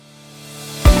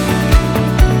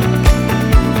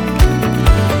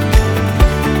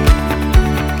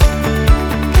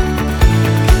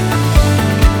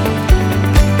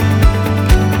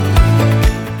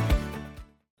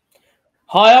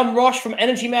Hi, I'm Rosh from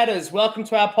Energy Matters. Welcome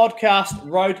to our podcast,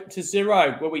 Road to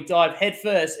Zero, where we dive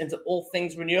headfirst into all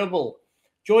things renewable.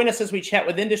 Join us as we chat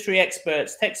with industry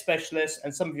experts, tech specialists,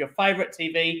 and some of your favorite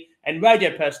TV and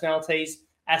radio personalities,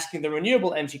 asking the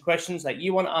renewable energy questions that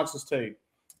you want answers to.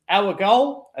 Our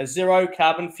goal, a zero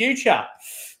carbon future.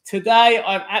 Today,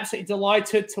 I'm absolutely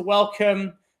delighted to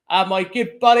welcome my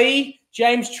good buddy,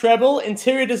 James Treble,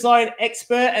 interior design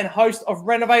expert and host of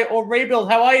Renovate or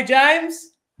Rebuild. How are you, James?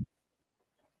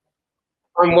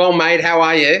 I'm well, mate. How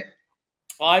are you?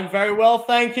 I'm very well,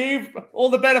 thank you. All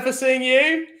the better for seeing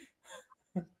you.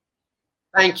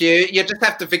 Thank you. You just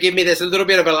have to forgive me. There's a little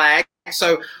bit of a lag.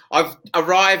 So I've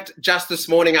arrived just this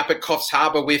morning up at Coffs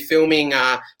Harbour. We're filming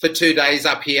for 2 days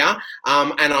up here,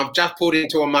 and I've just pulled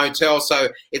into a motel. So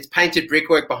it's painted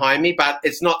brickwork behind me, but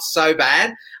it's not so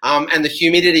bad. And the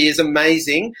humidity is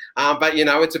amazing. But, you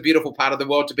know, it's a beautiful part of the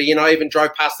world to be in. I even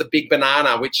drove past the Big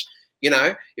Banana, which, you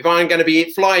know, if I'm going to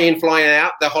be flying in, flying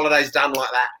out, the holiday's done like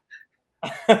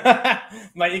that.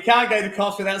 Mate, you can't go to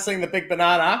Coffs without seeing the Big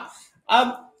Banana.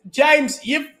 James,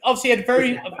 you've obviously had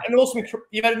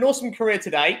an awesome career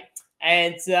today.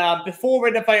 And before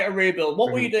Renovate or Rebuild,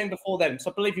 what were you doing before then?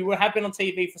 So I believe you have been on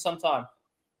TV for some time.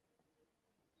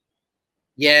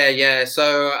 Yeah.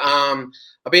 So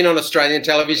I've been on Australian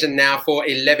television now for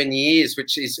 11 years,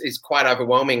 which is quite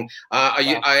overwhelming.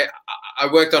 I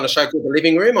worked on a show called The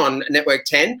Living Room on Network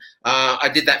 10. I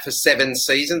did that for 7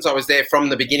 seasons. I was there from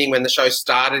the beginning when the show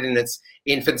started in its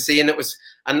infancy, and it was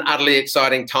an utterly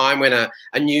exciting time when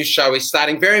a new show is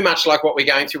starting, very much like what we're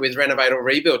going through with Renovate or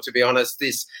Rebuild, to be honest.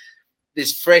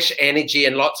 This fresh energy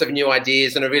and lots of new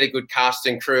ideas and a really good cast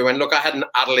and crew. And look, I had an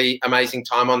utterly amazing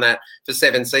time on that for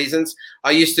 7 seasons.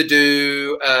 I used to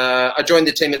do, I joined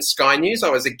the team at Sky News. I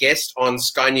was a guest on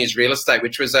Sky News Real Estate,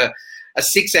 which was a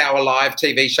 6-hour live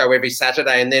TV show every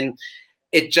Saturday. And then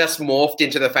it just morphed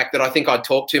into the fact that I think I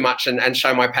talk too much and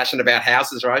show my passion about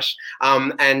houses, Rosh.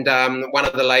 One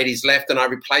of the ladies left and I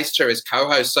replaced her as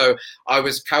co-host. So I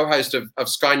was co-host of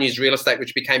Sky News Real Estate,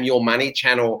 which became Your Money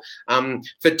channel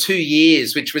for 2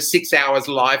 years, which was 6 hours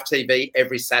live TV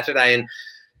every Saturday. And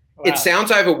wow. It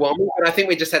sounds overwhelming, but I think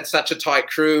we just had such a tight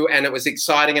crew and it was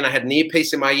exciting, and I had an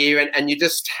earpiece in my ear, and you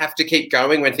just have to keep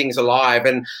going when things are live.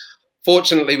 And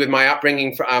fortunately, with my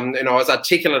upbringing, I was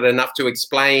articulate enough to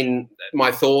explain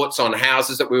my thoughts on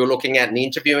houses that we were looking at and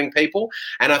interviewing people.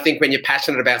 And I think when you're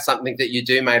passionate about something that you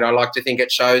do, mate, I like to think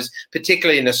it shows,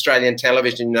 particularly in Australian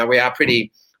television. You know, we are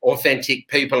pretty authentic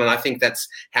people, and I think that's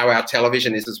how our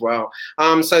television is as well.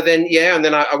 And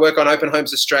then I work on Open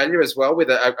Homes Australia as well with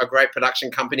a great production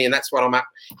company, and that's what I'm up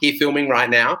here filming right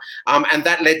now. And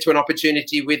that led to an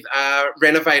opportunity with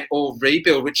Renovate or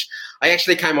Rebuild, which I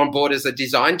actually came on board as a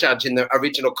design judge in the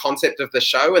original concept of the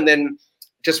show, and then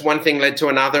just one thing led to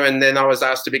another, and then I was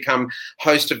asked to become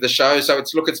host of the show. So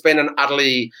it's been an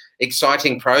utterly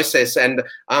exciting process, and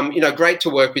great to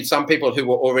work with some people who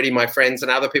were already my friends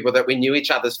and other people that we knew each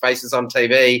other's faces on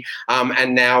TV,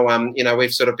 and now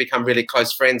we've sort of become really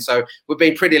close friends. So we've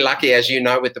been pretty lucky, as you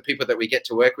know, with the people that we get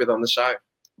to work with on the show.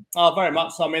 Oh, very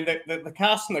much so. I mean, the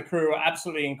cast and the crew are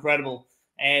absolutely incredible.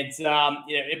 And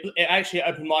it actually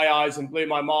opened my eyes and blew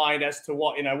my mind as to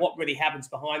what really happens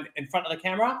in front of the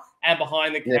camera and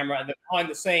behind the camera and behind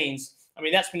the scenes. I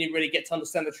mean, that's when you really get to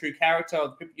understand the true character of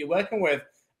the people you're working with.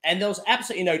 And there was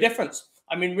absolutely no difference.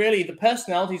 I mean, really, the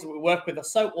personalities that we work with are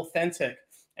so authentic.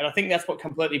 And I think that's what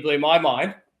completely blew my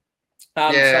mind.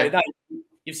 So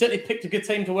you've certainly picked a good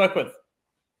team to work with.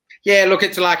 Yeah, look,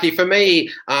 it's lucky. For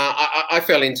me, I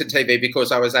fell into TV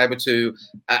because I was able to,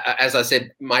 as I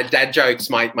said, my dad jokes,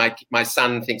 my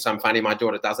son thinks I'm funny, my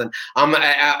daughter doesn't,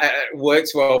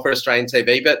 works well for Australian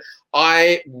TV. But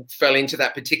I fell into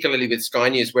that particularly with Sky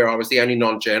News, where I was the only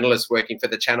non-journalist working for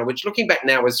the channel, which looking back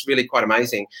now was really quite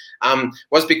amazing,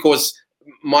 was because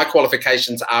my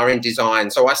qualifications are in design.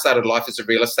 So I started life as a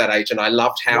real estate agent. I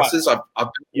loved houses. Right. I've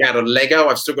been out of Lego.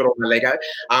 I've still got all my Lego.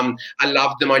 I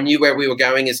loved them. I knew where we were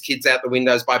going as kids out the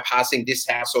windows by passing this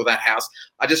house or that house.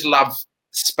 I just love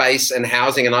space and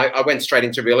housing. And I went straight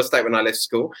into real estate when I left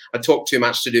school. I talked too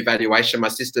much to do valuation. My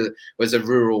sister was a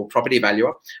rural property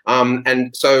valuer.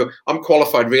 And so I'm a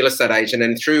qualified real estate agent.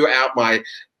 And throughout my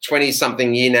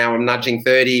 20-something year now, I'm nudging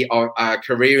 30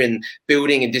 career in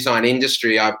building and design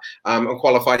industry. I'm a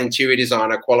qualified interior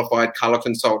designer, qualified colour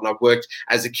consultant. I've worked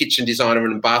as a kitchen designer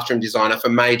and a bathroom designer for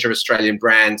major Australian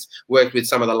brands, worked with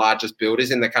some of the largest builders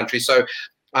in the country. So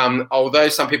although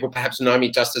some people perhaps know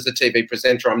me just as a TV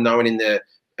presenter, I'm known in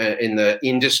the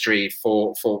industry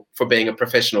for being a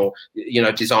professional,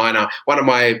 designer. One of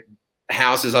my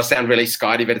houses. I sound really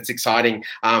Skydy, but it's exciting.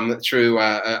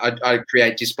 I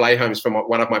create display homes from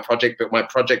one of my project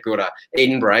builder,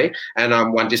 Edenbray,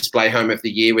 and won display home of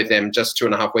the year with them just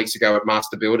 2.5 weeks ago at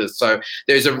Master Builders. So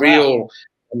there's a real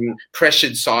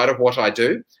pressured side of what I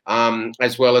do,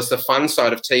 as well as the fun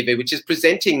side of TV, which is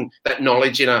presenting that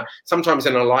knowledge sometimes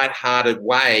in a light-hearted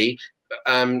way,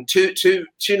 to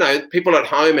people at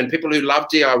home and people who love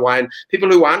DIY and people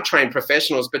who aren't trained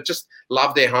professionals but just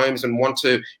love their homes and want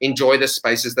to enjoy the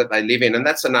spaces that they live in. And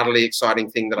that's an utterly exciting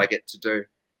thing that I get to do.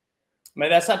 Mate,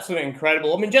 that's absolutely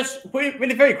incredible. I mean, just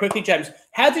really very quickly, James,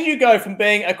 how did you go from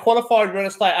being a qualified real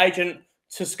estate agent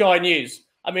to Sky News?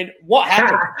 I mean, what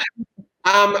happened?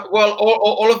 Well,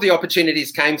 all of the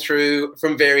opportunities came through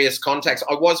from various contacts.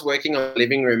 I was working on a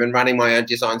living room and running my own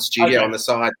design studio on the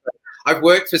side. I've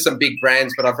worked for some big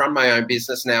brands, but I've run my own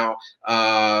business now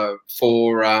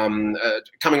for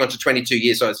coming on to 22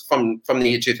 years. So it's from the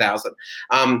year 2000.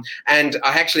 And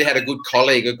I actually had a good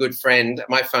colleague, a good friend.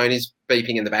 My phone is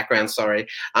beeping in the background, sorry.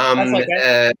 That's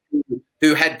okay.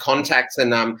 Who had contacts,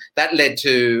 and that led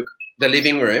to the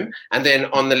living room. And then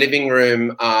on the living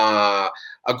room,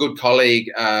 a good colleague,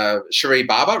 Cherie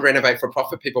Barber, Renovate for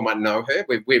Profit. People might know her.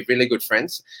 We're really good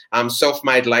friends.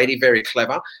 Self-made lady, very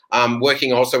clever.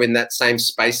 Working also in that same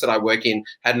space that I work in,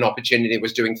 had an opportunity,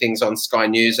 was doing things on Sky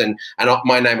News, and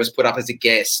my name was put up as a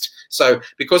guest. So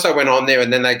because I went on there,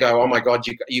 and then they go, oh my God,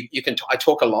 you can. I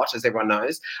talk a lot, as everyone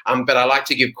knows, but I like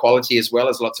to give quality as well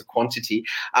as lots of quantity.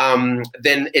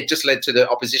 Then it just led to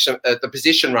the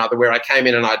position rather, where I came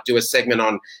in and I'd do a segment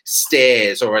on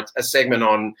stairs, or a segment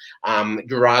on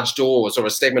garage doors, or a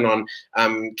segment on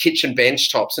kitchen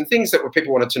bench tops, and things that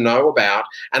people wanted to know about.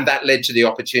 And that led to the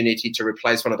opportunity to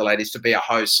replace one of the ladies to be a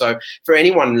host. So for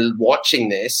anyone watching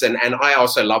this, and I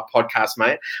also love podcasts,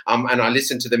 mate, and I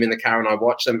listen to them in the car and I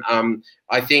watch them.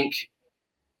 I think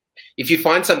if you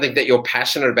find something that you're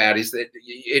passionate about, is that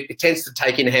it tends to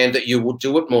take in hand that you will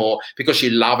do it more because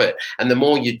you love it. And the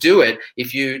more you do it,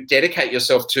 if you dedicate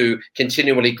yourself to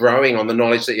continually growing on the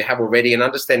knowledge that you have already and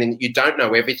understanding that you don't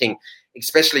know everything,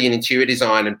 especially in interior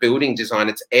design and building design,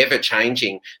 it's ever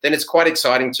changing, then it's quite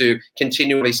exciting to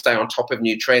continually stay on top of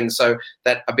new trends. So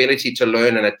that ability to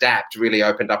learn and adapt really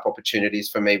opened up opportunities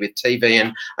for me with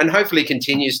TV, and hopefully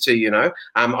continues to,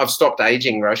 I've stopped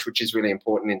aging, Roche, which is really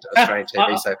important in Australian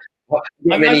TV. So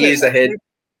many years ahead.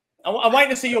 I'm waiting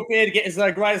to see your beard get as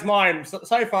great as mine.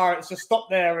 So far, it's just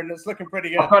stopped there, and it's looking pretty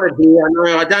good. I've got it here.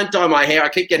 No, I don't dye my hair. I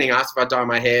keep getting asked if I dye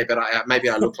my hair, but maybe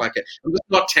I look like it. I'm just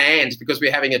not tanned because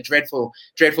we're having a dreadful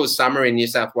summer in New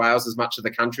South Wales, as much of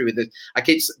the country with it. I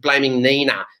keep blaming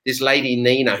Nina, this lady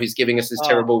Nina, who's giving us this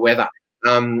terrible weather.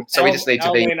 So we just need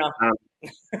to be.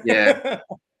 Yeah.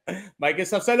 Mate, good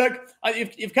stuff. So look,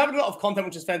 you've covered a lot of content,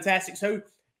 which is fantastic. So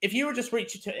if you were just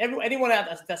reaching to anyone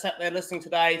that's out there listening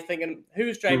today, thinking,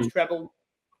 who's James Treble?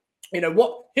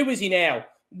 Who is he now?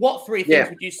 What three things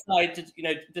would you say to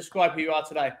describe who you are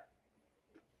today?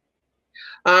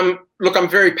 Look, I'm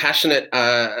very passionate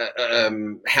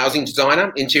housing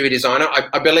designer, interior designer.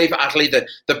 I believe utterly that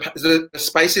the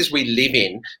spaces we live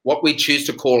in, what we choose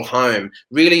to call home,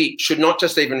 really should not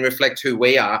just even reflect who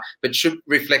we are, but should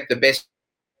reflect the best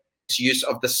use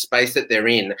of the space that they're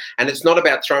in. And it's not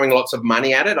about throwing lots of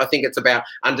money at it. I think it's about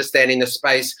understanding the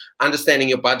space, understanding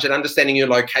your budget, understanding your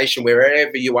location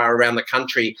wherever you are around the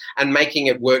country, and making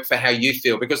it work for how you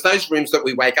feel. Because those rooms that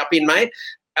we wake up in, mate,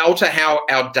 alter how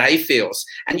our day feels.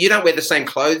 And you don't wear the same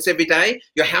clothes every day.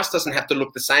 Your house doesn't have to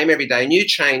look the same every day, and you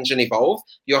change and evolve.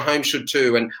 Your home should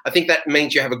too. And I think that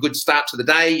means you have a good start to the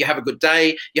day, you have a good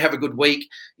day, you have a good week,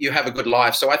 you have a good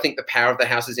life. So I think the power of the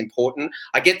house is important.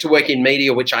 I get to work in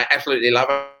media, which I absolutely love.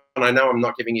 And I know I'm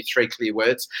not giving you three clear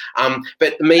words,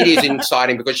 but the media is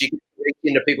exciting because you can reach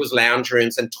into people's lounge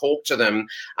rooms and talk to them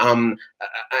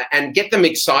and get them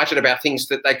excited about things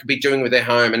that they could be doing with their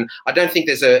home. And I don't think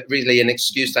there's really an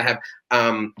excuse to have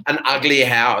an ugly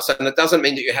house. And it doesn't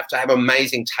mean that you have to have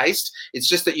amazing taste. It's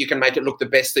just that you can make it look the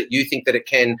best that you think that it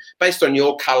can, based on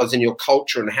your colours and your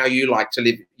culture and how you like to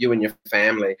live, you and your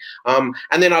family. And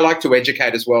then I like to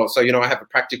educate as well. So, I have a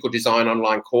practical design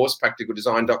online course,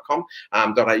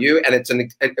 practicaldesign.com.au, and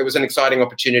it was an exciting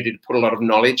opportunity to put a lot of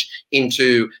knowledge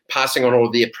into passing on all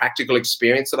of the practical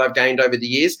experience that I've gained over the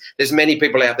years. There's many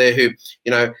people out there who,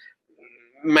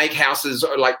 make houses,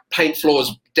 or like paint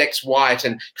floors, decks white,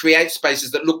 and create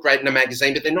spaces that look great in a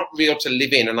magazine, but they're not real to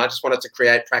live in. And I just wanted to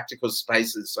create practical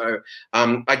spaces. So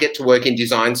I get to work in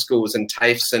design schools and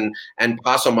TAFEs and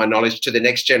pass on my knowledge to the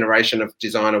next generation of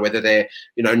designer, whether they're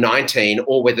 19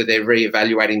 or whether they're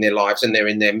reevaluating their lives and they're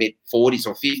in their mid 40s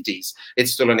or 50s.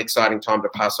 It's still an exciting time to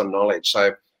pass on knowledge.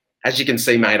 So as you can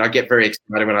see, mate, I get very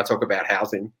excited when I talk about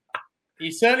housing.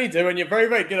 You certainly do, and you're very,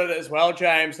 very good at it as well,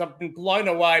 James. I've been blown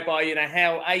away by,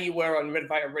 how you were on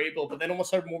Renovate and Rebuild, but then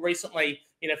also more recently,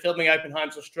 filming Open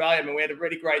Homes Australia. I mean, we had a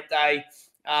really great day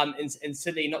in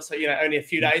Sydney, not so, only a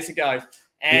few days ago.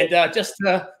 And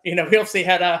we obviously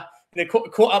had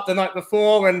caught up the night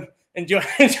before and enjoyed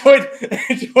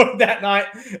that night.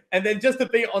 And then just to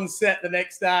be on set the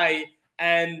next day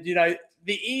and,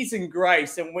 the ease and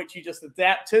grace in which you just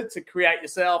adapted to create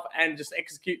yourself and just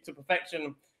execute to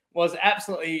perfection was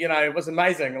absolutely, it was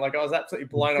amazing. Like, I was absolutely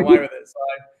blown away with it. So,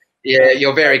 yeah,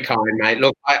 you're very kind, mate.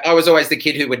 Look, I was always the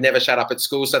kid who would never shut up at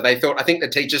school. So I think the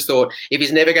teachers thought if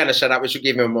he's never going to shut up, we should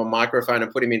give him a microphone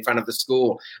and put him in front of the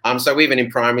school. So even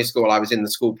in primary school, I was in the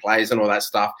school plays and all that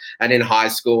stuff, and in high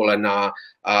school. And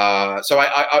so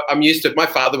I'm used to it. My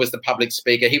father was the public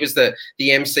speaker. He was the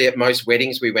MC at most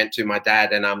weddings we went to, my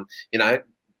dad. And,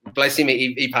 bless him,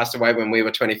 he passed away when we were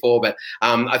 24. But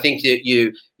I think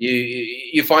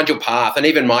you find your path. And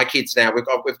even my kids now, we've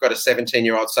got a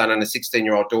 17-year-old son and a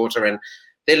 16-year-old daughter, and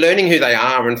they're learning who they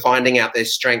are and finding out their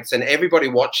strengths. And everybody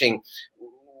watching,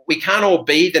 we can't all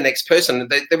be the next person.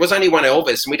 There was only one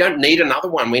Elvis, and we don't need another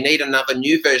one. We need another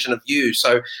new version of you.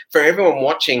 So for everyone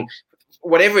watching,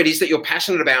 whatever it is that you're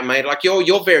passionate about, mate, like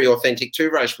you're very authentic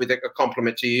too, Roche, with a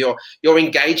compliment to you. You're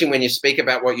engaging when you speak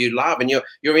about what you love, and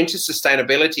you're into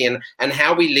sustainability and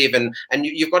how we live, and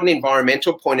you've got an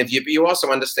environmental point of view, but you also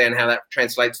understand how that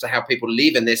translates to how people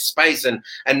live in their space and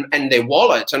their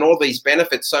wallet and all these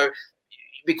benefits. So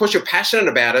because you're passionate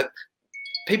about it,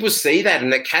 people see that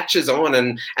and it catches on,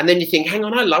 and then you think, hang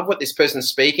on, I love what this person's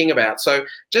speaking about. So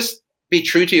just be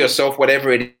true to yourself,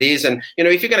 whatever it is. And,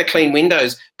 if you're going to clean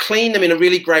windows, clean them in a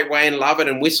really great way and love it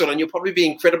and whistle. And you'll probably be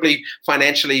incredibly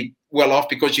financially well off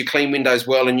because you clean windows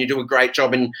well and you do a great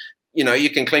job, and, you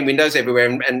can clean windows everywhere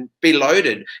and be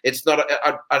loaded. It's not,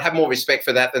 I'd have more respect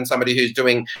for that than somebody who's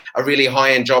doing a really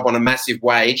high-end job on a massive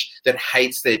wage that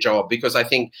hates their job, because I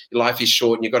think life is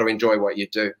short and you've got to enjoy what you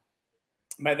do.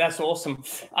 Mate, that's awesome.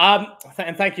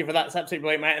 And thank you for that. It's absolutely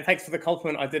brilliant, mate. And thanks for the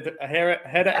compliment. I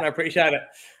heard it, and I appreciate it.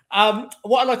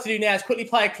 What I'd like to do now is quickly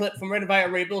play a clip from Renovate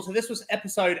and Rebuild. So this was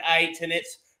episode 8, and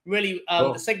it's really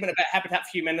a segment about habitat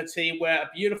for humanity, where a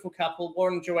beautiful couple,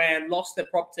 Warren and Joanne, lost their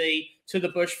property to the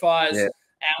bushfires. Yeah.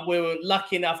 And we were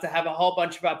lucky enough to have a whole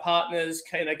bunch of our partners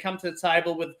come to the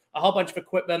table with a whole bunch of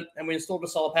equipment, and we installed a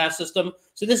solar power system.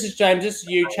 So this is James, this is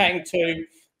you chatting to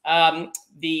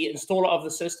the installer of the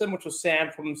system, which was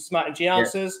Sam from Smart Energy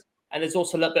Answers. Yeah. And there's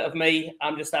also a little bit of me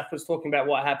just afterwards talking about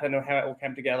what happened and how it all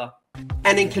came together.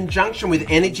 And in conjunction with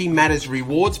Energy Matters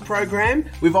Rewards program,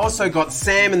 we've also got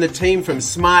Sam and the team from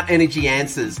Smart Energy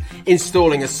Answers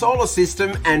installing a solar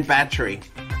system and battery.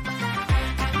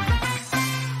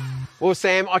 Well,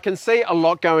 Sam, I can see a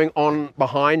lot going on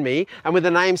behind me. And with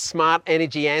the name Smart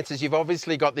Energy Answers, you've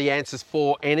obviously got the answers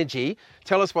for energy.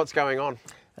 Tell us what's going on.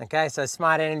 Okay, so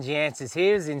Smart Energy Answers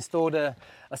here has installed a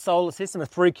solar system, a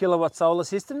 3 kilowatt solar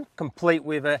system, complete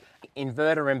with an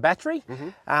inverter and battery.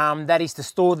 Mm-hmm. That is to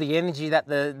store the energy that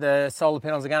the solar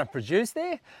panels are going to produce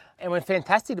there. And we're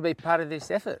fantastic to be part of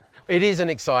this effort. It is an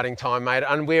exciting time, mate,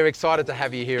 and we're excited to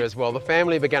have you here as well. The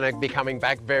family are going to be coming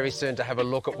back very soon to have a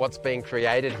look at what's being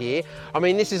created here. I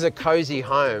mean, this is a cosy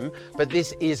home, but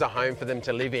this is a home for them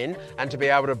to live in and to be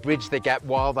able to bridge the gap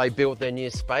while they build their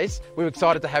new space. We're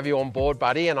excited to have you on board,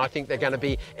 buddy, and I think they're going to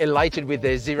be elated with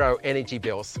their zero energy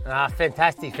bills.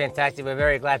 Fantastic, fantastic. We're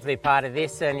very glad to be part of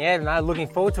this, and looking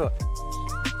forward to it.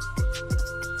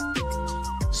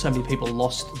 So many people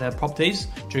lost their properties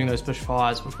during those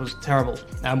bushfires, which was terrible.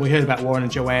 And we heard about Warren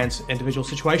and Joanne's individual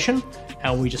situation,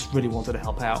 and we just really wanted to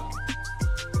help out.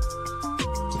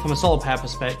 From a solar power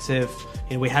perspective,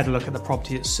 we had a look at the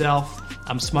property itself.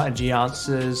 Smart Energy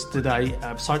Answers did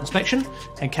a site inspection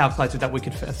and calculated that we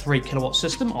could fit a 3 kilowatt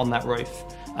system on that roof.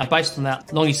 Based on that,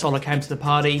 Longy Solar came to the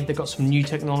party. They've got some new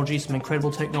technology, some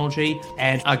incredible technology,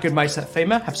 and our good mates at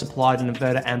FEMA have supplied an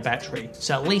inverter and battery.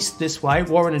 So at least this way,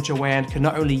 Warren and Joanne can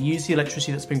not only use the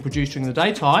electricity that's being produced during the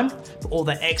daytime, but all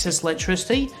the excess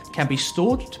electricity can be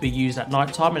stored to be used at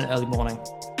night time and early morning.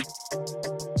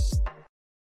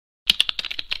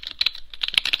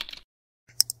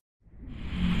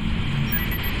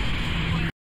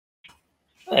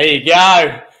 There you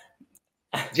go.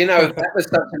 That was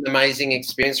such an amazing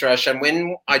experience, Rush. And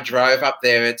when I drove up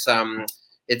there,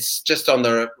 it's just on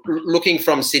the looking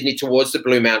from Sydney towards the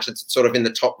Blue Mountains. It's sort of in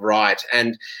the top right,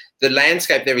 and the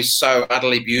landscape there is so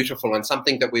utterly beautiful and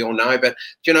something that we all know. But,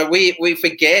 you know, we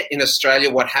forget in Australia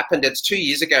what happened. It's 2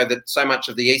 years ago that so much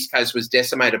of the East Coast was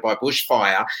decimated by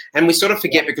bushfire. And we sort of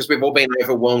forget because we've all been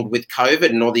overwhelmed with COVID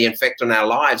and all the effect on our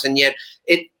lives. And yet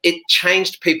it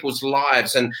changed people's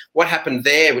lives. And what happened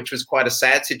there, which was quite a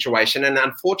sad situation, and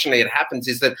unfortunately it happens,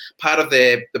 is that part of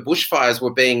the bushfires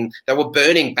were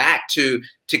burning back to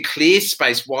clear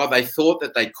space while they thought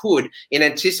that they could, in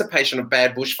anticipation of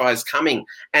bad bushfires coming.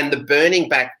 And the burning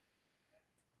back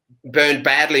burned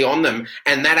badly on them,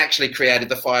 and that actually created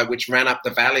the fire which ran up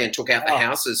the valley and took out the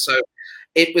houses. So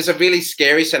it was a really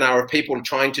scary scenario of people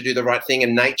trying to do the right thing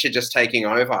and nature just taking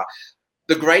over.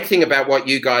 The great thing about what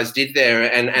you guys did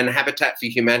there and Habitat for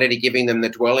Humanity giving them the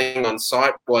dwelling on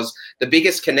site was the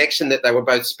biggest connection that they were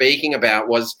both speaking about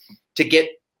was to get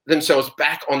themselves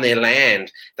back on their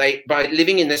land. By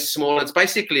living in this small, it's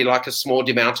basically like a small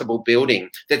demountable building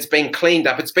that's been cleaned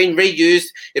up. It's been reused.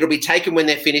 It'll be taken when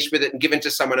they're finished with it and given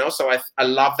to someone else. So I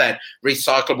love that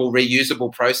recyclable,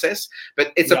 reusable process.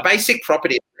 But it's a basic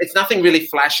property. It's nothing really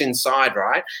flash inside,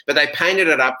 right? But they painted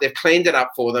it up. They've cleaned it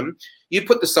up for them. You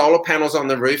put the solar panels on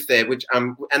the roof there, which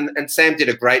and Sam did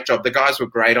a great job. The guys were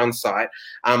great on site.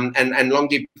 And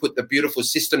Longdeep put the beautiful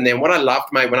system there. And what I loved,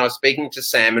 mate, when I was speaking to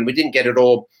Sam, and we didn't get it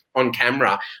all on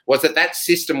camera, was that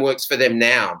system works for them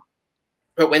now.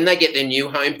 But when they get their new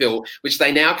home built, which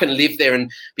they now can live there and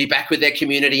be back with their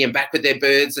community and back with their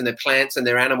birds and their plants and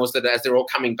their animals, that as they're all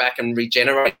coming back and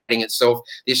regenerating itself,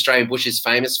 the Australian bush is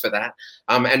famous for that.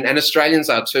 And Australians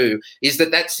are too, is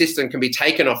that system can be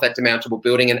taken off that demountable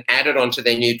building and added onto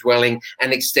their new dwelling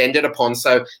and extended upon.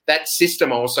 So that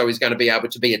system also is going to be able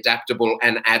to be adaptable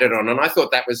and added on. And I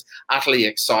thought that was utterly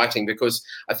exciting, because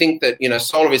I think that, you know,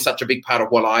 solar is such a big part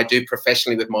of what I do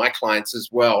professionally with my clients as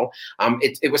well.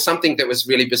 It was something that was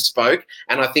really bespoke,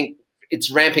 and I think it's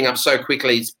ramping up so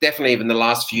quickly. It's definitely even the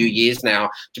last few years now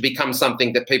to become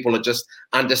something that people are just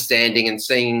understanding and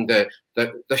seeing the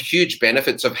huge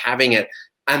benefits of having it.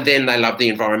 And then they love the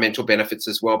environmental benefits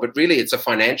as well. But really, it's a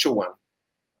financial one.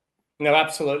 No,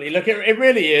 absolutely. Look, it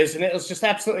really is. And it was just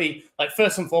absolutely, like,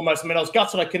 first and foremost, I mean, I was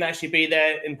gutted I couldn't actually be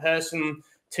there in person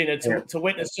to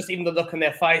witness just even the look on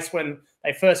their face when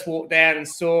they first walked down and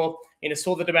saw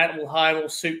the demountable home all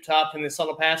souped up in the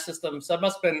solar power system. So it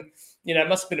must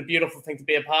have been a beautiful thing to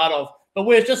be a part of. But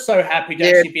we're just so happy to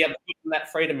actually be able to give them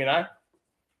that freedom, you know?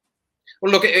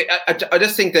 Well, look, I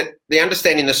just think that the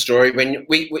understanding the story, when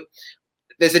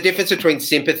there's a difference between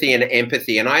sympathy and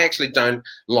empathy. And I actually don't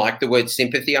like the word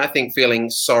sympathy. I think feeling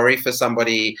sorry for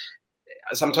somebody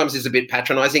sometimes is a bit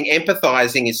patronizing.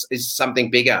 Empathizing is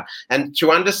something bigger. And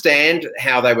to understand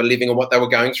how they were living and what they were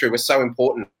going through was so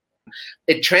important.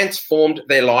 It transformed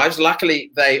their lives.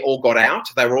 Luckily, they all got out.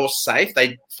 They were all safe.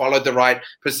 They followed the right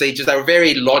procedures. They were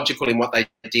very logical in what they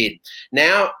did.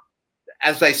 Now,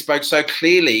 as they spoke so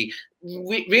clearly,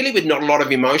 really with not a lot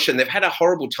of emotion, they've had a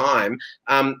horrible time.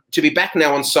 To be back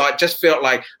now on site just felt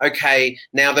like, okay,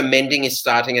 now the mending is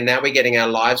starting and now we're getting our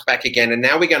lives back again, and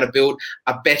now we're going to build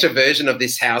a better version of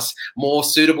this house, more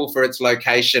suitable for its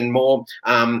location, more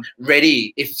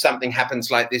ready if something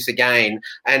happens like this again.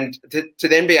 And to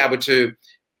then be able to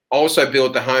also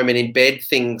build the home and embed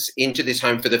things into this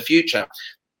home for the future.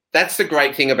 That's the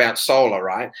great thing about solar,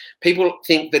 right? People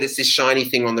think that it's this shiny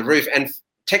thing on the roof, and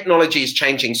technology is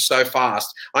changing so fast.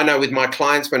 I know with my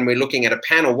clients, when we're looking at a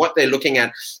panel, what they're looking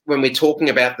at when we're talking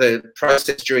about the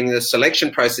process during the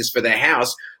selection process for their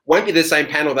house won't be the same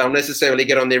panel they'll necessarily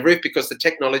get on their roof, because the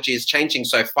technology is changing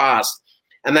so fast,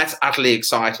 and that's utterly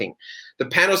exciting. The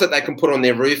panels that they can put on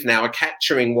their roof now are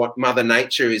capturing what Mother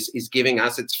Nature is giving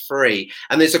us. It's free,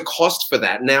 and there's a cost for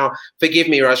that. Now, forgive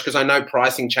me, Rosh, because I know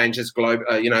pricing changes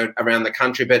around the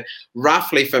country, but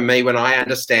roughly for me, when I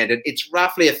understand it, it's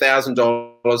roughly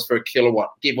 $1,000 for a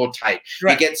kilowatt, give or take.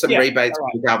 Right. You get some rebates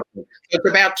from the government. It's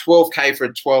about $12K for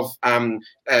a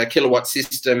 12 kilowatt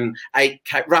system,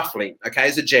 $8K roughly, okay,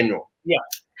 as a general. Yeah.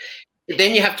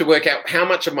 Then you have to work out how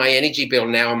much of my energy bill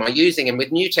now am I using. And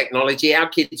with new technology, our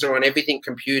kids are on everything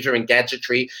computer and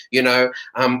gadgetry.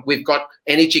 We've got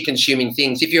energy consuming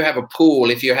things. If you have a pool,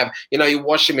 if you have, your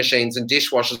washing machines and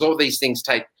dishwashers, all these things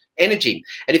take energy.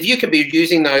 And if you can be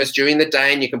using those during the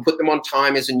day and you can put them on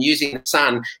timers and using the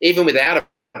sun, even without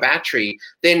a battery,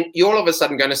 then you're all of a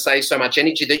sudden going to save so much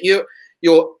energy that your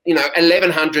 $1,100,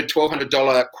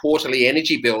 $1,200 quarterly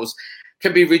energy bills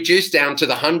can be reduced down to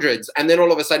the hundreds. And then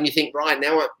all of a sudden you think, right,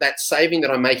 now that saving that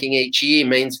I'm making each year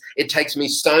means it takes me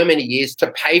so many years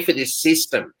to pay for this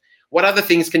system. What other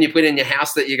things can you put in your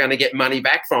house that you're going to get money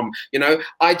back from?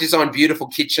 I design beautiful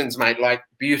kitchens, mate, like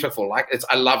beautiful.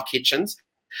 I love kitchens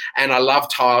and I love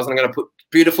tiles, and I'm going to put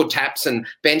beautiful taps and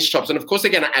bench tops. And of course,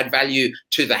 they're going to add value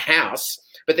to the house,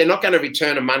 but they're not going to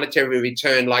return a monetary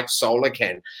return like solar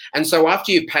can. And so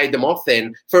after you've paid them off,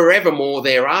 then forevermore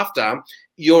thereafter,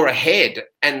 you're ahead.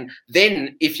 And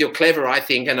then if you're clever, I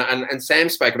think, and Sam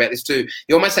spoke about this too,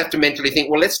 you almost have to mentally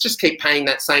think, well, let's just keep paying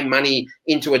that same money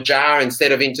into a jar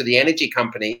instead of into the energy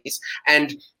companies.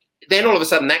 And then all of a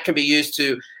sudden that can be used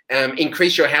to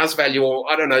increase your house value,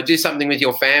 or I don't know, do something with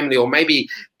your family, or maybe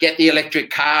get the electric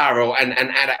car, or and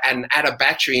add a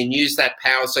battery and use that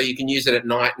power so you can use it at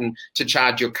night and to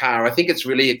charge your car. I think it's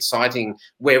really exciting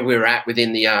where we're at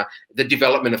within the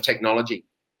development of technology.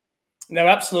 No,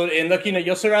 absolutely. And look,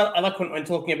 you're so eloquent when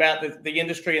talking about the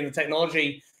industry and the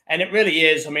technology, and it really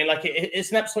is. I mean, like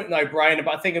it's an absolute no-brainer.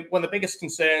 But I think one of the biggest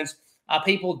concerns are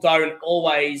people don't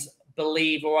always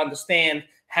believe or understand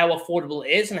how affordable it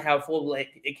is and how affordable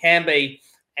it can be.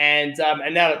 And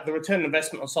now the return on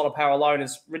investment on solar power alone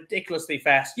is ridiculously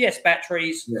fast. Yes,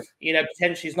 batteries,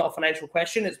 potentially is not a financial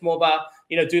question. It's more about,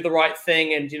 do the right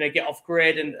thing and, get off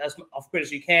grid and as off grid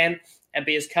as you can and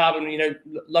be as carbon,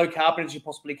 low carbon as you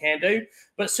possibly can do.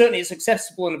 But certainly it's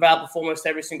accessible and available for almost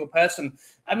every single person.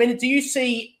 I mean, do you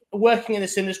see working in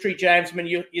this industry, James? I mean,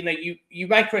 you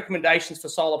make recommendations for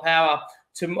solar power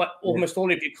to almost all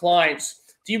of your clients.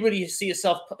 Do you really see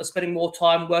yourself spending more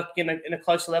time working in a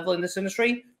closer level in this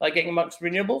industry, like getting amongst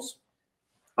renewables?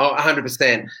 Oh,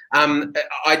 100%.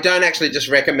 I don't actually just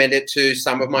recommend it to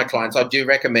some of my clients. I do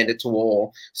recommend it to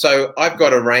all. So I've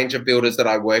got a range of builders that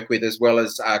I work with, as well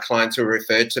as clients who are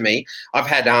referred to me. I've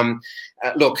had,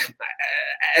 look,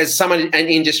 as some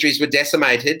industries were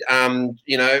decimated,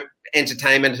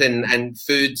 entertainment and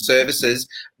food services,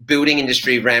 building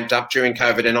industry ramped up during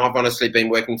COVID, and I've honestly been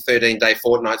working 13-day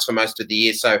fortnights for most of the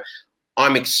year. So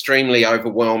I'm extremely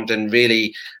overwhelmed and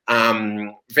really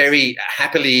very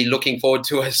happily looking forward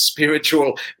to a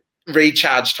spiritual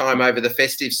recharge time over the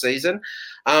festive season.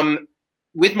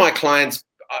 With my clients,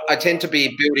 I tend to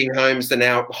be building homes that are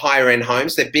now higher end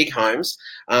homes. They're big homes,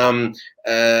 and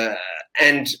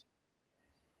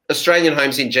Australian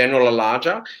homes in general are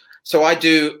larger. So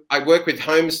I work with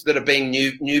homes that are being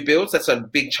new builds. That's a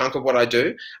big chunk of what I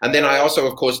do. And then I also,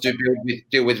 of course, deal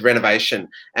with renovation.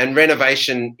 And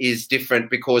renovation is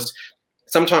different because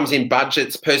sometimes in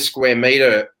budgets per square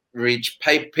metre,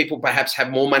 people perhaps have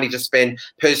more money to spend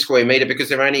per square metre because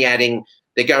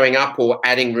they're going up or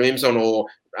adding rooms on, or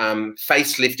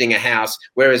facelifting a house.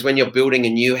 Whereas when you're building a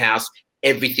new house,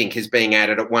 everything is being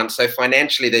added at once. So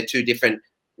financially, they're two different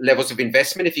levels of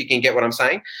investment, if you can get what I'm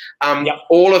saying.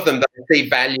 All of them, they see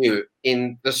value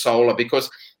in the solar because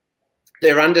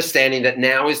they're understanding that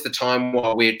now is the time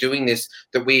while we're doing this,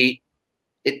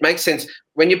 it makes sense.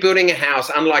 When you're building a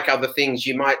house, unlike other things,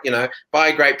 you might, buy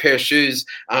a great pair of shoes,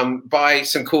 buy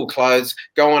some cool clothes,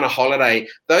 go on a holiday.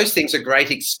 Those things are great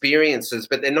experiences,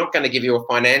 but they're not going to give you a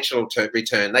financial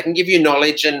return. They can give you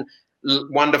knowledge and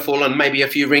wonderful and maybe a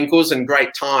few wrinkles and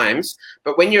great times,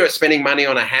 but when you're spending money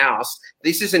on a house,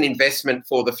 this is an investment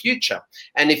for the future.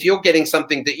 And if you're getting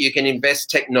something that you can invest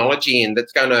technology in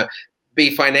that's going to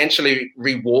be financially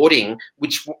rewarding,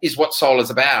 which is what solar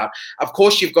is about, of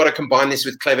course you've got to combine this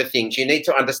with clever things. You need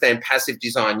to understand passive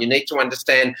design. You need to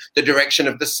understand the direction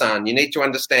of the sun. You need to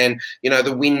understand,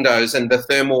 the windows and the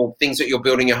thermal things that you're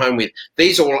building your home with.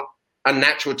 These all are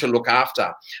natural to look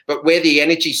after. But where the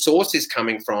energy source is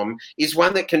coming from is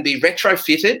one that can be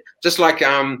retrofitted, just like,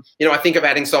 I think of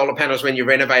adding solar panels when you're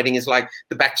renovating is like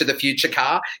the Back to the Future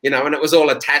car, and it was all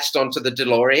attached onto the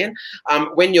DeLorean.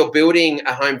 When you're building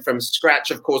a home from scratch,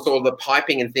 of course, all the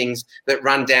piping and things that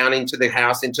run down into the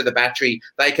house, into the battery,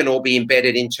 they can all be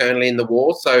embedded internally in the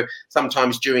wall. So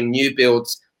sometimes during new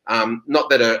builds, not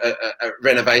that a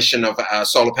renovation of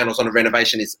solar panels on a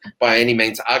renovation is by any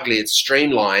means ugly, it's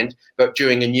streamlined, but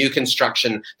during a new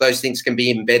construction, those things can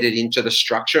be embedded into the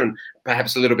structure and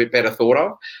perhaps a little bit better thought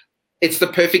of. It's the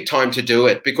perfect time to do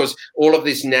it because all of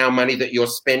this now money that you're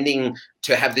spending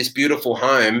to have this beautiful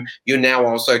home, you now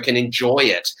also can enjoy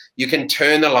it. You can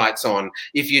turn the lights on.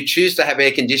 If you choose to have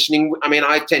air conditioning,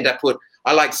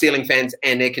 I like ceiling fans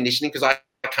and air conditioning because I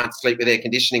can't sleep with air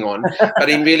conditioning on, but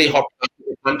in really hot parts of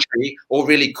the country or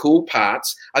really cool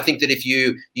parts, I think that if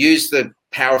you use the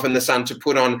power from the sun to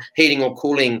put on heating or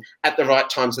cooling at the right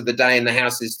times of the day and the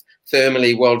house is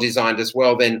thermally well designed as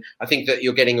well, then I think that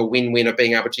you're getting a win-win of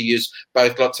being able to use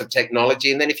both lots of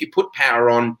technology. And then if you put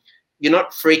power on, you're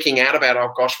not freaking out about,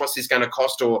 oh gosh, what's this going to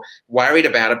cost, or worried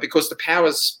about it because the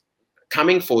power's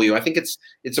coming for you. I think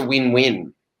it's a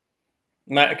win-win.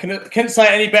 Mate, I couldn't say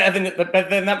it any better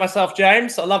than that myself,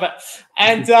 James. I love it.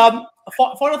 And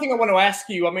final thing I want to ask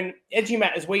you, I mean, Edgy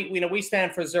Matters, we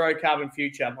stand for a zero carbon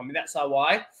future. I mean, that's our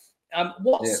why.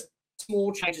 What's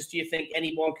small changes do you think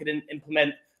anyone could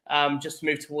implement just to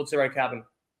move towards zero carbon?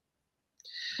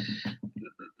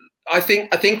 I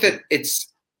think that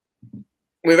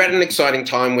we're at an exciting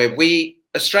time where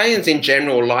Australians in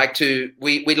general like to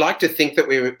think that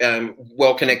we're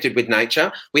well connected with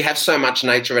nature. We have so much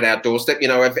nature at our doorstep.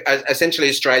 Essentially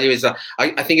Australia is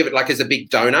I think of it like as a big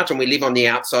donut, and we live on the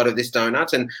outside of this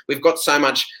donut, and we've got so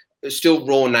much still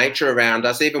raw nature around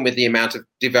us, even with the amount of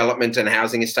development and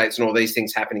housing estates and all these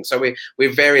things happening. So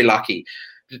we're very lucky.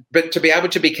 But to be able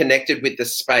to be connected with the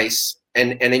space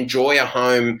and enjoy a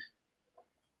home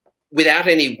without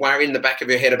any worry in the back of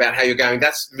your head about how you're going,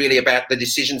 that's really about the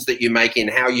decisions that you make in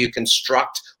how you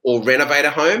construct or renovate a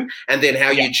home, and then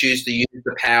how you choose to use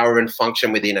the power and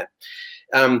function within it.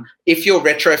 If you're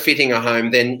retrofitting a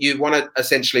home, then you want to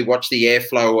essentially watch the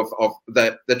airflow of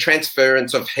the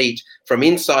transference of heat from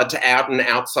inside to out and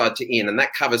outside to in, and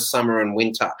that covers summer and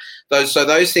winter. Those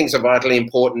things are vitally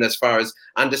important as far as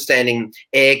understanding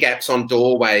air gaps on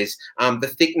doorways,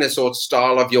 the thickness or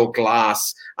style of your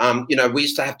glass. We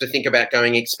used to have to think about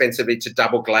going expensively to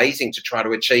double glazing to try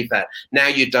to achieve that. Now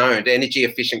you don't. Energy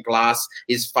efficient glass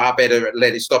is far better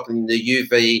at stopping the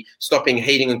UV, stopping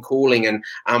heating and cooling, and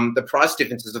the price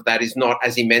differences of that is not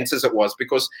as immense as it was,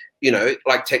 because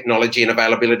like technology and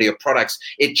availability of products,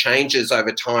 it changes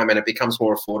over time and it becomes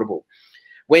more affordable.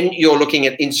 When you're looking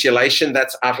at insulation,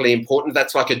 that's utterly important.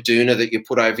 That's like a doona that you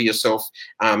put over yourself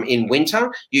in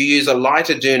winter. You use a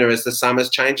lighter doona as the summers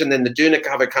change, and then the doona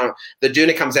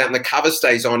comes out and the cover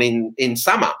stays on in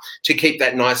summer to keep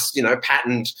that nice,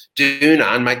 patterned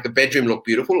doona and make the bedroom look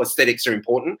beautiful. Aesthetics are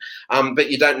important,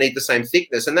 but you don't need the same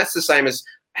thickness. And that's the same as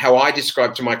how I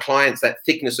describe to my clients that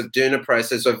thickness of doona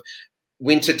process of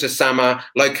winter to summer,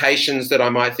 locations that I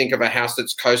might think of a house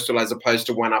that's coastal as opposed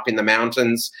to one up in the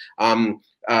mountains.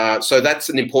 So that's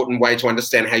an important way to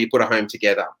understand how you put a home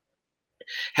together.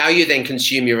 How you then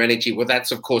consume your energy, well,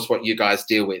 that's of course what you guys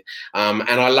deal with. And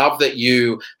I love that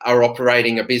you are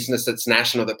operating a business that's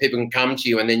national, that people can come to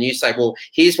you and then you say, well,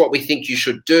 here's what we think you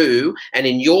should do. And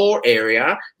in your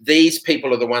area, these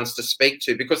people are the ones to speak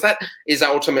to, because that is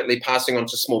ultimately passing on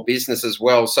to small business as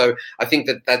well. So I think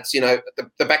that that's, the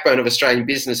backbone of Australian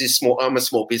business is small. I'm a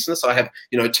small business. I have,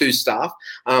 2 staff,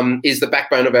 is the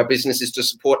backbone of our business is to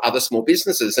support other small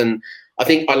businesses. And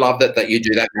I love that you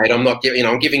do that, mate. I'm not giving,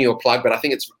 I'm giving you a plug, but I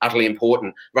think it's utterly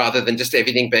important rather than just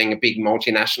everything being a big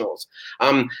multinationals.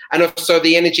 And so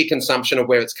the energy consumption of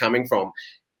where it's coming from,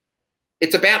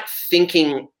 it's about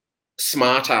thinking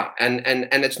smarter, and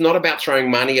it's not about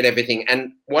throwing money at everything.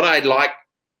 And what I like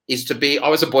is I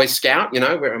was a Boy Scout,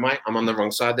 where am I? I'm on the wrong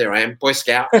side there. I am Boy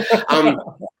Scout. I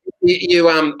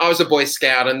was a Boy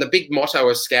Scout, and the big motto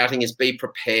of scouting is be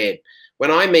prepared. When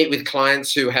I meet with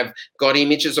clients who have got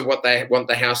images of what they want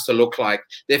the house to look like,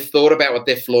 they've thought about what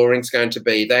their flooring's going to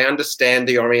be, they understand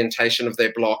the orientation of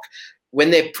their block.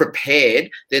 When they're prepared,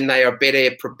 then they are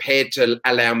better prepared to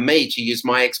allow me to use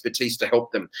my expertise to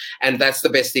help them. And that's the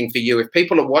best thing for you. If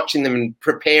people are watching them and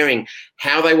preparing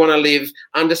how they want to live,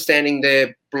 understanding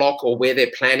their block or where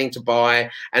they're planning to buy,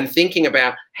 and thinking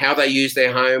about how they use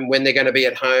their home, when they're going to be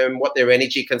at home, what their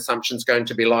energy consumption is going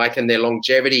to be like, and their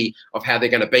longevity of how they're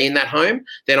going to be in that home,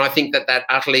 then I think that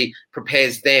utterly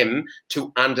prepares them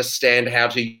to understand how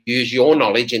to use your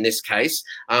knowledge in this case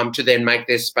to then make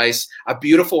their space a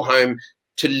beautiful home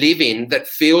to live in that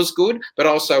feels good, but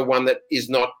also one that is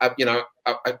not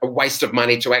a waste of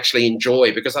money to actually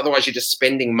enjoy, because otherwise you're just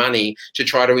spending money to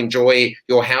try to enjoy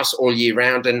your house all year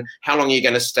round. And how long are you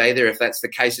going to stay there if that's the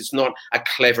case? It's not a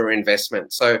clever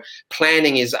investment. So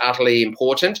planning is utterly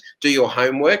important. Do your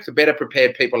homework. The better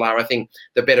prepared people are, I think,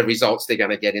 the better results they're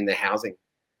going to get in their housing.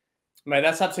 Mate,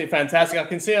 that's absolutely fantastic. I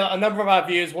can see a number of our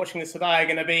viewers watching this today are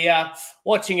going to be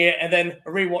watching it and then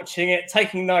rewatching it,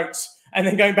 taking notes, and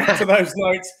then going back to those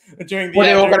notes during the. Well,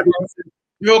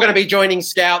 you're all going to be joining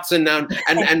Scouts and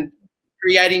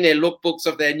creating their lookbooks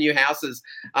of their new houses.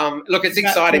 Look, it's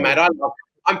exciting, mate.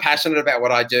 I'm passionate about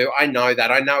what I do. I know that.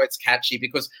 I know it's catchy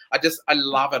because I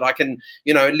love it. I can,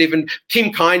 live in.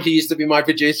 Kim Kind, who used to be my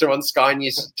producer on Sky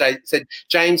News, said,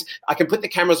 James, I can put the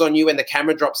cameras on you when the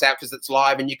camera drops out because it's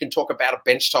live, and you can talk about a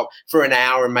benchtop for an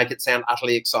hour and make it sound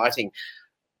utterly exciting.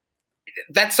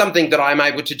 That's something that I'm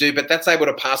able to do, but that's able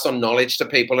to pass on knowledge to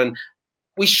people. And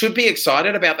we should be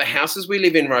excited about the houses we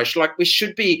live in, Roche. Like, we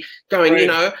should be going,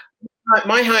 right.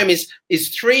 My home is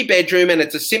 3-bedroom and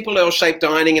it's a simple L-shaped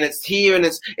dining, and it's here, and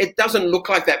it doesn't look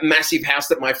like that massive house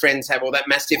that my friends have or that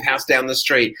massive house down the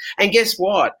street. And guess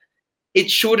what? It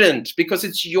shouldn't, because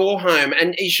it's your home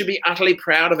and you should be utterly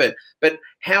proud of it. But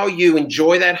how you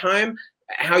enjoy that home,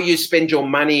 how you spend your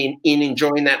money in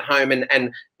enjoying that home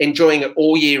and enjoying it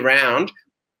all year round,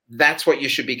 that's what you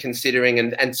should be considering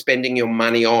and spending your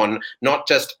money on, not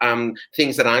just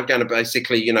things that aren't going to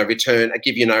basically,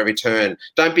 give you no return.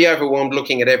 Don't be overwhelmed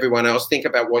looking at everyone else. Think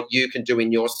about what you can do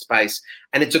in your space.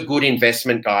 And it's a good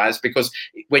investment, guys, because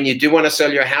when you do want to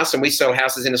sell your house, and we sell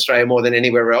houses in Australia more than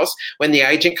anywhere else, when the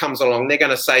agent comes along, they're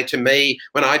going to say to me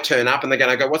when I turn up, and they're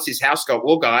going to go, what's this house got?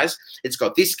 Well, guys, it's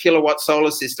got this kilowatt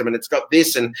solar system, and it's got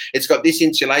this, and it's got this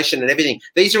insulation and everything.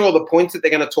 These are all the points that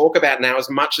they're going to talk about now, as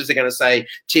much as they're going to say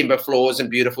timber floors and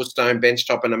beautiful stone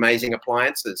benchtop and amazing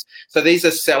appliances. So these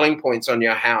are selling points on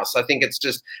your house. I think it's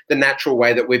just the natural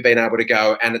way that we've been able to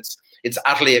go, and it's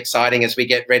utterly exciting as we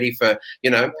get ready for,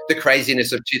 the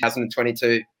craziness of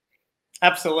 2022.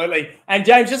 Absolutely. And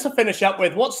James, just to finish up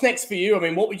with, what's next for you? I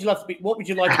mean, what would you like to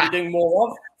be doing more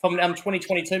of from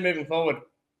 2022 moving forward?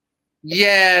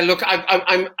 Yeah, look,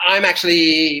 I'm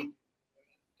actually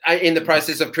in the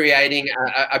process of creating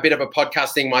a bit of a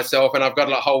podcasting myself, and I've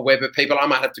got a whole web of people. I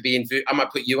might have to be I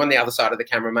might put you on the other side of the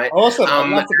camera, mate. Awesome. I'd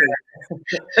love to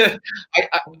do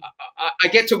I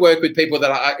get to work with people that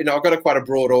I've got quite a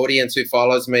broad audience who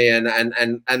follows me, and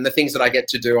the things that I get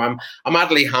to do, I'm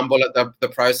utterly humble at the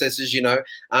processes.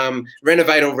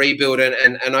 Renovate or Rebuild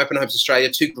and Open Homes Australia,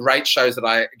 two great shows that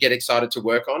I get excited to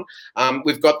work on.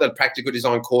 We've got the practical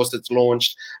design course that's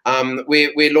launched.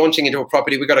 We're launching into a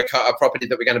property. We've got a property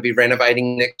that we're going to be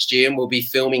renovating next year, and we'll be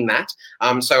filming that.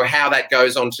 So how that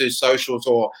goes onto socials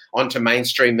or onto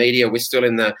mainstream media, we're still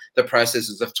in the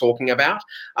processes of talking about.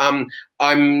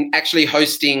 I'm actually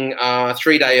hosting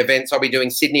 3-day events. I'll be doing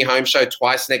Sydney Home Show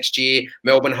twice next year,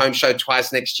 Melbourne Home Show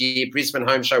twice next year, Brisbane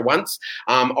Home Show once.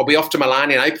 I'll be off to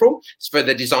Milan in April for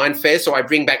the design fair, so I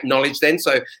bring back knowledge then.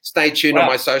 So stay tuned on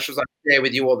my socials. I share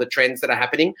with you all the trends that are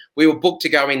happening. We were booked to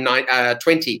go in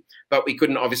 20, but we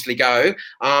couldn't obviously go.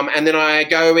 And then I'll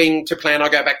go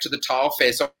back to the tile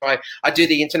fair. So I do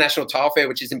the International Tile Fair,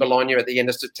 which is in Bologna at the end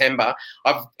of September.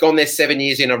 I've gone there 7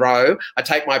 years in a row. I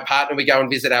take my partner, we go and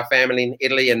visit our family in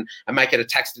Italy and make it a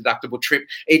tax-deductible trip.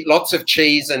 Eat lots of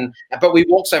cheese, but we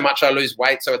walk so much I lose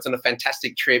weight, so it's a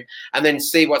fantastic trip. And then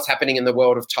see what's happening in the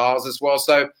world of tiles as well.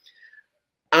 So,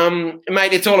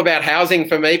 mate, it's all about housing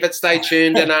for me, but stay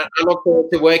tuned, and I look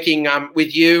forward to working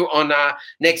with you on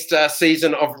next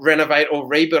season of Renovate or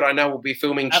Rebuild. I know we'll be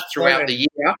filming throughout the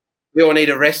year. We all need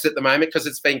a rest at the moment because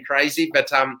it's been crazy,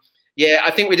 but yeah,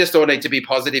 I think we just all need to be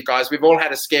positive, guys. We've all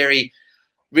had a scary,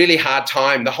 really hard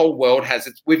time. The whole world has.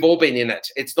 We've all been in it.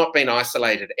 It's not been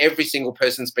isolated. Every single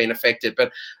person's been affected,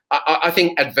 but I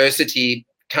think adversity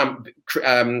can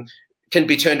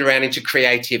be turned around into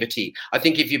creativity. I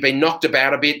think if you've been knocked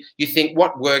about a bit, you think,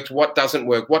 what worked, what doesn't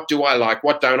work, what do I like,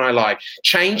 what don't I like?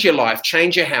 Change your life,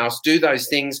 change your house, do those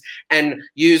things, and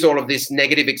use all of this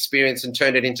negative experience and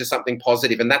turn it into something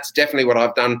positive. And that's definitely what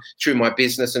I've done through my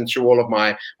business and through all of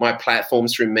my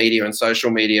platforms, through media and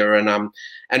social media.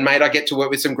 And mate, I get to work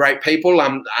with some great people,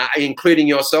 including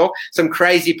yourself, some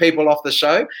crazy people off the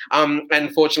show.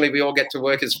 And fortunately, we all get to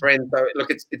work as friends. So look,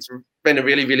 it's been a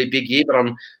really, really big year, but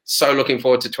I'm so looking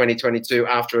forward to 2022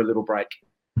 after a little break.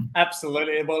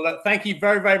 Absolutely. Well, look, thank you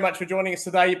very, very much for joining us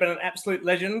today. You've been an absolute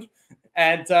legend.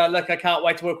 And look, I can't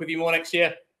wait to work with you more next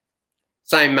year.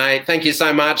 Same, mate. Thank you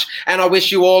so much. And I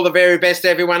wish you all the very best,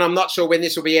 everyone. I'm not sure when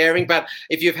this will be airing, but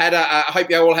if you've had I hope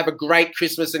you all have a great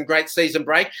Christmas and great season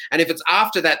break. And if it's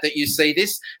after that you see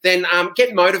this, then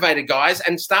get motivated, guys,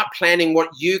 and start planning what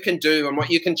you can do and what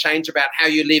you can change about how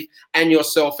you live and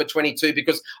yourself for 22,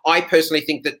 because I personally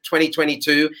think that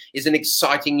 2022 is an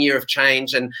exciting year of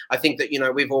change. And I think that,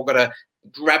 we've all got to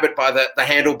grab it by the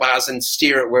handlebars and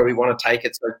steer it where we want to take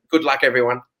it. So good luck,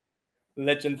 everyone.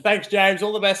 Legend. Thanks, James.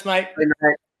 All the best, mate.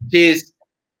 Cheers.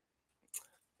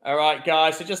 All right,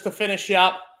 guys. So just to finish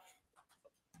up,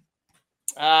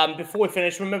 before we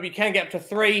finish, remember you can get up to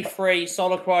 3 free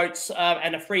solar quotes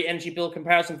and a free energy bill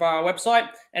comparison via our website,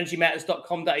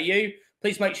 energymatters.com.au.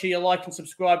 Please make sure you like and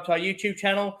subscribe to our YouTube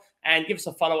channel and give us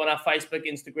a follow on our Facebook,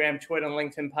 Instagram, Twitter, and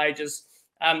LinkedIn pages.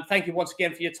 Thank you once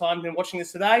again for your time and watching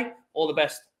this today. All the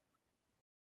best.